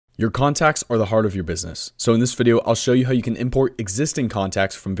Your contacts are the heart of your business. So in this video, I'll show you how you can import existing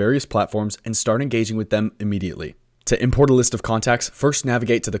contacts from various platforms and start engaging with them immediately. To import a list of contacts, first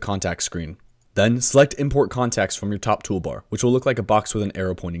navigate to the contact screen. Then select import contacts from your top toolbar, which will look like a box with an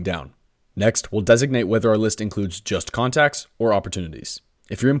arrow pointing down. Next, we'll designate whether our list includes just contacts or opportunities.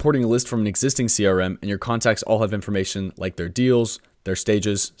 If you're importing a list from an existing CRM and your contacts all have information like their deals, their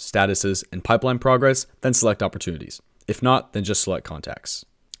stages, statuses, and pipeline progress, then select opportunities. If not, then just select contacts.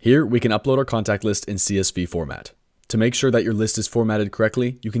 Here, we can upload our contact list in CSV format. To make sure that your list is formatted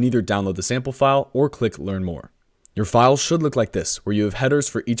correctly, you can either download the sample file or click Learn More. Your file should look like this, where you have headers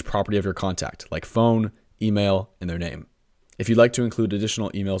for each property of your contact, like phone, email, and their name. If you'd like to include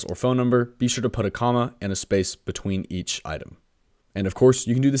additional emails or phone number, be sure to put a comma and a space between each item. And of course,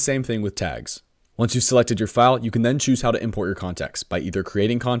 you can do the same thing with tags. Once you've selected your file, you can then choose how to import your contacts by either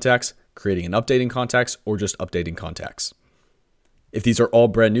creating contacts, creating and updating contacts, or just updating contacts. If these are all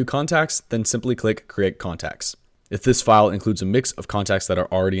brand new contacts, then simply click Create Contacts. If this file includes a mix of contacts that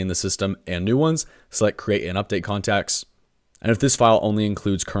are already in the system and new ones, select Create and Update Contacts. And if this file only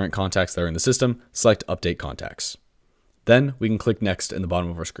includes current contacts that are in the system, select Update Contacts. Then we can click Next in the bottom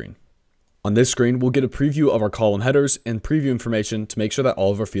of our screen. On this screen, we'll get a preview of our column headers and preview information to make sure that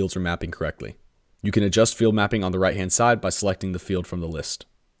all of our fields are mapping correctly. You can adjust field mapping on the right-hand side by selecting the field from the list.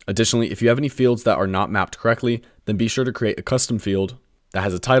 Additionally, if you have any fields that are not mapped correctly, then be sure to create a custom field that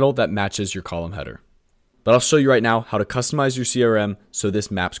has a title that matches your column header. But I'll show you right now how to customize your CRM so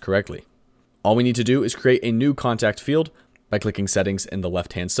this maps correctly. All we need to do is create a new contact field by clicking Settings in the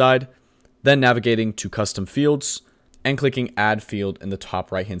left-hand side, then navigating to Custom Fields and clicking Add Field in the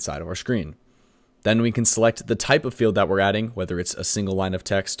top right-hand side of our screen. Then we can select the type of field that we're adding, whether it's a single line of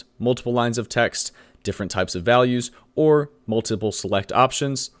text, multiple lines of text, different types of values, or multiple select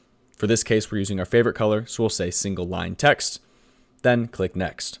options. For this case, we're using our favorite color, so we'll say single line text, then click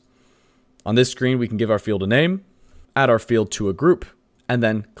Next. On this screen, we can give our field a name, add our field to a group, and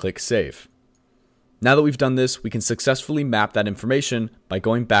then click Save. Now that we've done this, we can successfully map that information by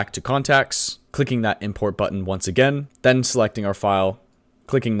going back to Contacts, clicking that Import button once again, then selecting our file,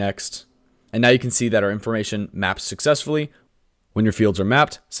 clicking Next, and now you can see that our information maps successfully. When your fields are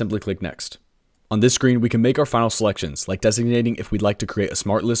mapped, simply click Next. On this screen, we can make our final selections, like designating if we'd like to create a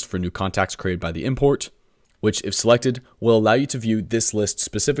smart list for new contacts created by the import, which, if selected, will allow you to view this list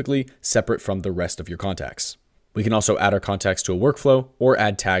specifically separate from the rest of your contacts. We can also add our contacts to a workflow or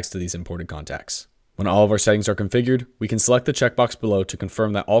add tags to these imported contacts. When all of our settings are configured, we can select the checkbox below to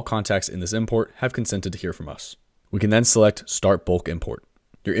confirm that all contacts in this import have consented to hear from us. We can then select Start Bulk Import.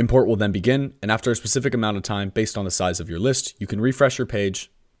 Your import will then begin, and after a specific amount of time based on the size of your list, you can refresh your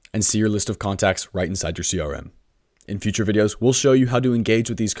page and see your list of contacts right inside your CRM. In future videos, we'll show you how to engage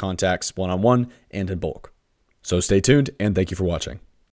with these contacts one-on-one and in bulk. So stay tuned, and thank you for watching.